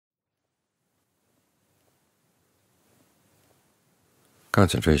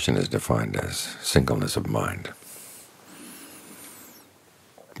Concentration is defined as singleness of mind,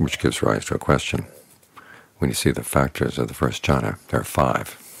 which gives rise to a question. When you see the factors of the first jhana, there are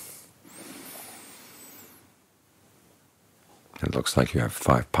 5. It looks like you have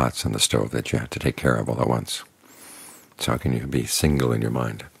 5 pots on the stove that you have to take care of all at once. So how can you be single in your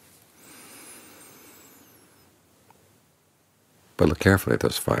mind? But look carefully at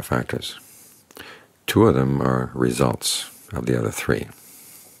those 5 factors. 2 of them are results of the other 3.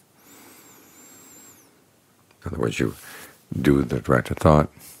 In other words, you do the directed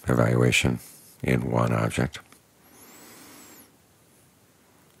thought evaluation in one object,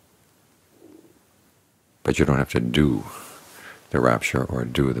 but you don't have to do the rapture or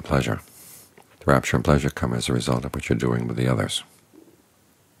do the pleasure. The rapture and pleasure come as a result of what you're doing with the others.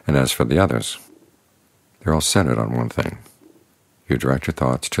 And as for the others, they're all centered on one thing. You direct your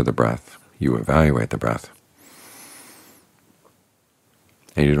thoughts to the breath, you evaluate the breath,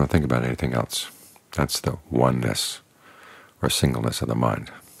 and you don't think about anything else. That's the oneness or singleness of the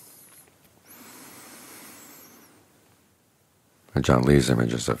mind. And John Lee's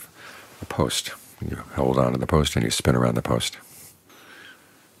image is of a post. You hold on to the post and you spin around the post.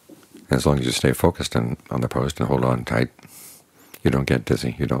 And as long as you stay focused on the post and hold on tight, you don't get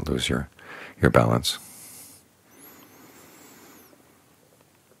dizzy, you don't lose your balance.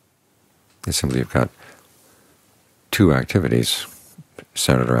 It's simply you've got 2 activities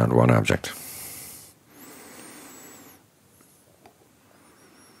centered around one object.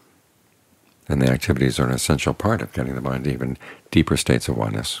 And the activities are an essential part of getting the mind to even deeper states of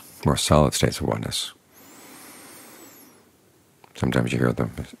oneness, more solid states of oneness. Sometimes you hear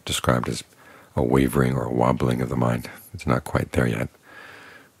them described as a wavering or a wobbling of the mind. It's not quite there yet.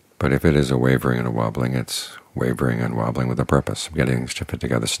 But if it is a wavering and a wobbling, it's wavering and wobbling with a purpose, of getting things to fit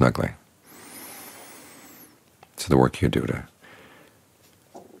together snugly. It's the work you do to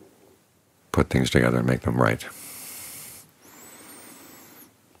put things together and make them right.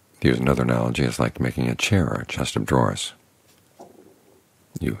 To use another analogy, it's like making a chair or a chest of drawers.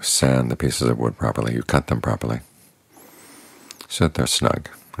 You sand the pieces of wood properly, you cut them properly, so that they're snug.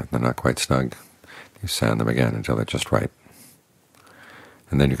 If they're not quite snug, you sand them again until they're just right.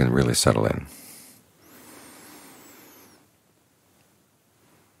 And then you can really settle in.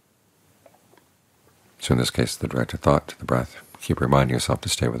 So in this case, the directed thought to the breath. Keep reminding yourself to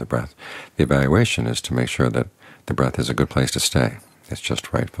stay with the breath. The evaluation is to make sure that the breath is a good place to stay. It's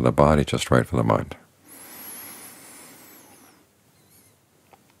just right for the body, just right for the mind.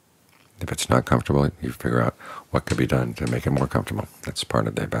 If it's not comfortable, you figure out what could be done to make it more comfortable. That's part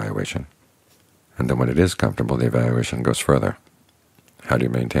of the evaluation. And then when it is comfortable, the evaluation goes further. How do you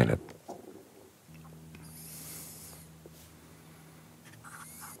maintain it?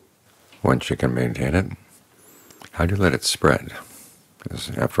 Once you can maintain it, how do you let it spread?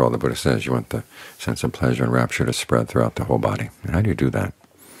 Because after all, the Buddha says you want the sense of pleasure and rapture to spread throughout the whole body. And how do you do that?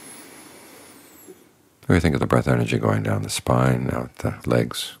 Or you think of the breath energy going down the spine, out the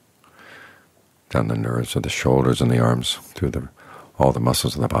legs, down the nerves of the shoulders and the arms, through all the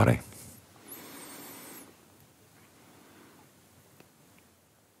muscles of the body.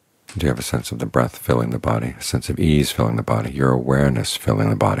 Do you have a sense of the breath filling the body, a sense of ease filling the body, your awareness filling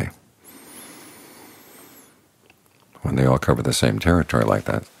the body? When they all cover the same territory like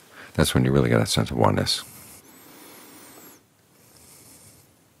that, that's when you really get a sense of oneness.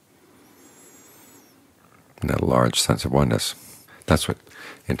 And that large sense of oneness, that's what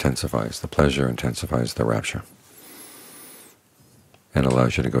intensifies the pleasure, intensifies the rapture, and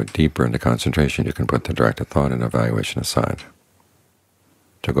allows you to go deeper into concentration. You can put the directed thought and evaluation aside.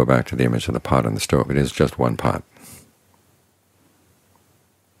 To go back to the image of the pot on the stove, it is just one pot,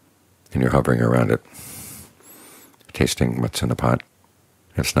 and you're hovering around it, tasting what's in the pot.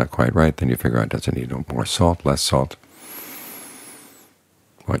 If it's not quite right, then you figure out, does it need more salt, less salt?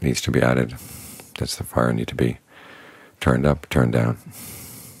 What needs to be added? Does the fire need to be turned up, turned down?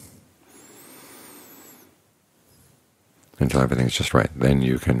 Until everything's just right. Then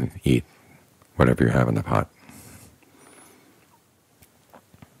you can eat whatever you have in the pot.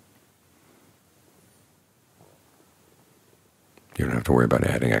 You don't have to worry about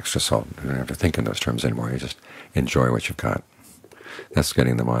adding extra salt. You don't have to think in those terms anymore. You just enjoy what you've got. That's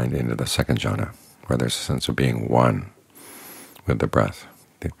getting the mind into the second jhana, where there's a sense of being one with the breath.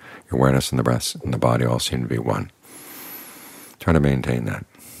 The awareness and the breath and the body all seem to be one. Try to maintain that.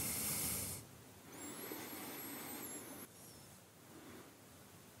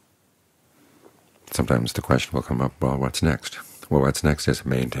 Sometimes the question will come up, well, what's next? Well, what's next is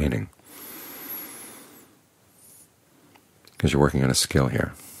maintaining. Because you're working on a skill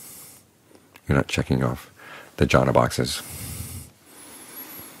here. You're not checking off the jhana boxes.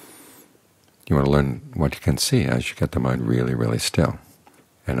 You want to learn what you can see as you get the mind really, really still.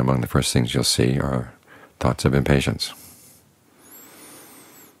 And among the first things you'll see are thoughts of impatience.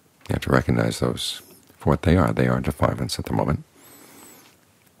 You have to recognize those for what they are. They are defilements at the moment.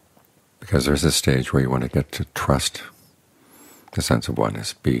 Because there's this stage where you want to get to trust the sense of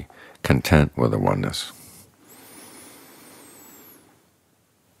oneness, be content with the oneness.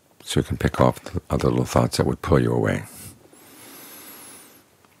 So you can pick off the other little thoughts that would pull you away.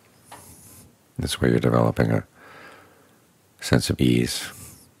 This way you're developing a sense of ease,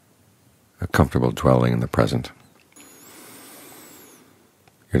 a comfortable dwelling in the present.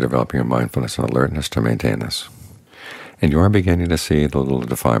 You're developing a mindfulness and alertness to maintain this. And you are beginning to see the little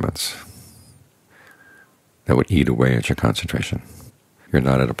defilements that would eat away at your concentration. You're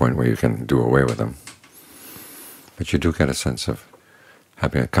not at a point where you can do away with them, but you do get a sense of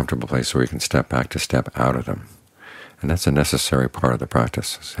having a comfortable place where you can step back to step out of them. And that's a necessary part of the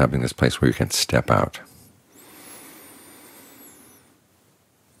practice, is having this place where you can step out.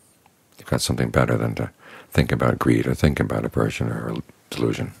 You've got something better than to think about greed or think about aversion or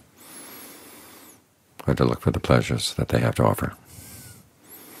delusion, or to look for the pleasures that they have to offer.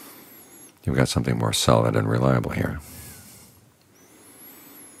 You've got something more solid and reliable here.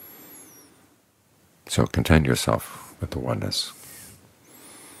 So content yourself with the oneness.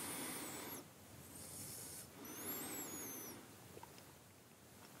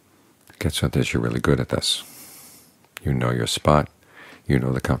 Get so that you're really good at this. You know your spot. You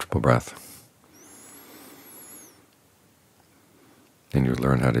know the comfortable breath. And you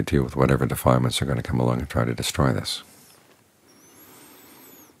learn how to deal with whatever defilements are going to come along and try to destroy this.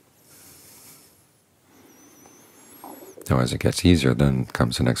 Now, as it gets easier, then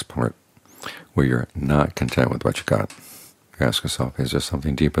comes the next part, where you're not content with what you got. You ask yourself, is there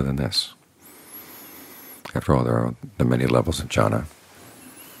something deeper than this? After all, there are the many levels of jhana.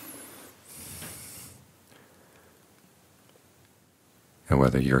 And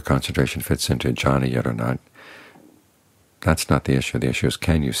whether your concentration fits into jhana yet or not, that's not the issue. The issue is,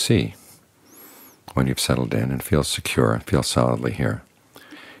 can you see when you've settled in and feel secure and feel solidly here,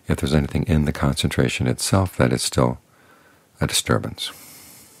 if there's anything in the concentration itself that is still a disturbance?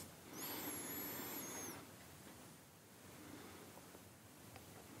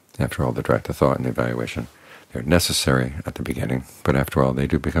 After all, the direct thought and the evaluation, they're necessary at the beginning, but after all, they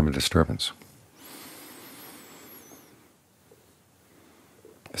do become a disturbance.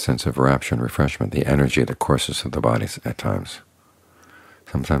 The sense of rapture and refreshment, the energy that courses through the body at times.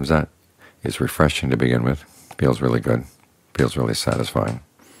 Sometimes that is refreshing to begin with, feels really good, feels really satisfying.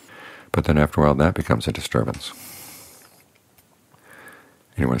 But then after a while, that becomes a disturbance.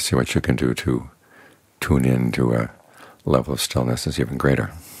 And you want to see what you can do to tune in to a level of stillness that's even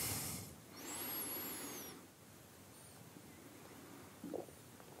greater.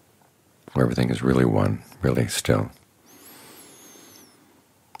 Where everything is really one, really still,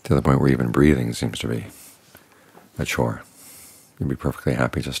 to the point where even breathing seems to be a chore. You'd be perfectly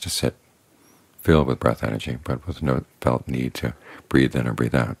happy just to sit, filled with breath energy, but with no felt need to breathe in or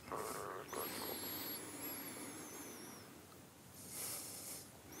breathe out.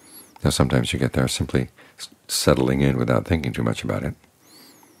 Now sometimes you get there simply settling in without thinking too much about it,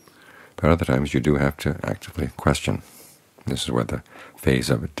 but other times you do have to actively question. This is where the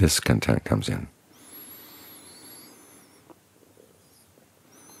phase of discontent comes in.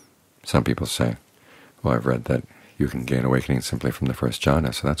 Some people say, well, I've read that you can gain awakening simply from the first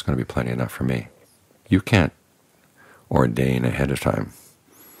jhana, so that's going to be plenty enough for me. You can't ordain ahead of time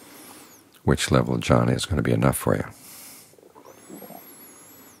which level of jhana is going to be enough for you.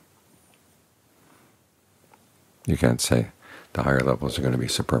 You can't say the higher levels are going to be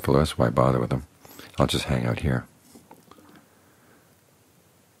superfluous, why bother with them? I'll just hang out here.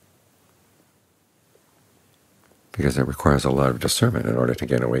 Because it requires a lot of discernment in order to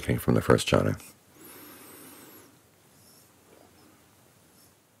gain awakening from the first jhana.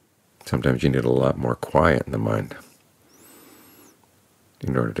 Sometimes you need a lot more quiet in the mind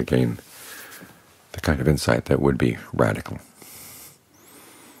in order to gain the kind of insight that would be radical.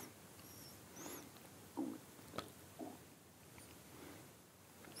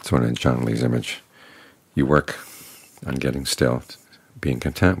 So in John Lee's image, you work on getting still, being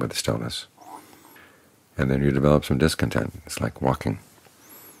content with the stillness, and then you develop some discontent. It's like walking.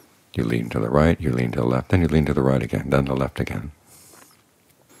 You lean to the right, you lean to the left, then you lean to the right again, then the left again.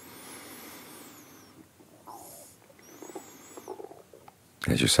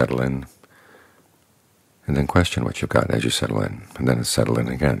 As you settle in, and then question what you've got as you settle in, and then settle in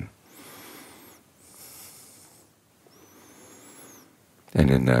again.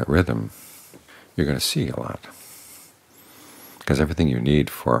 And in that rhythm, you're going to see a lot. because everything you need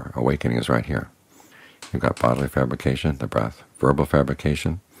for awakening is right here. You've got bodily fabrication, the breath; verbal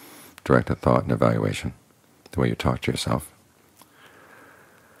fabrication, directed thought and evaluation, the way you talk to yourself;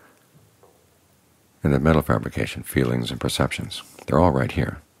 and then mental fabrication, feelings and perceptions. They're all right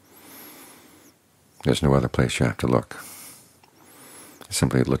here. There's no other place you have to look.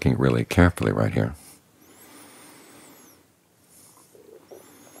 Simply looking really carefully right here,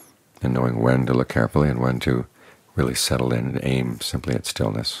 and knowing when to look carefully and when to really settle in and aim simply at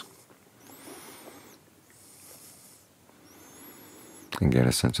stillness, and get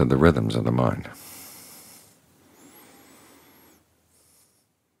a sense of the rhythms of the mind.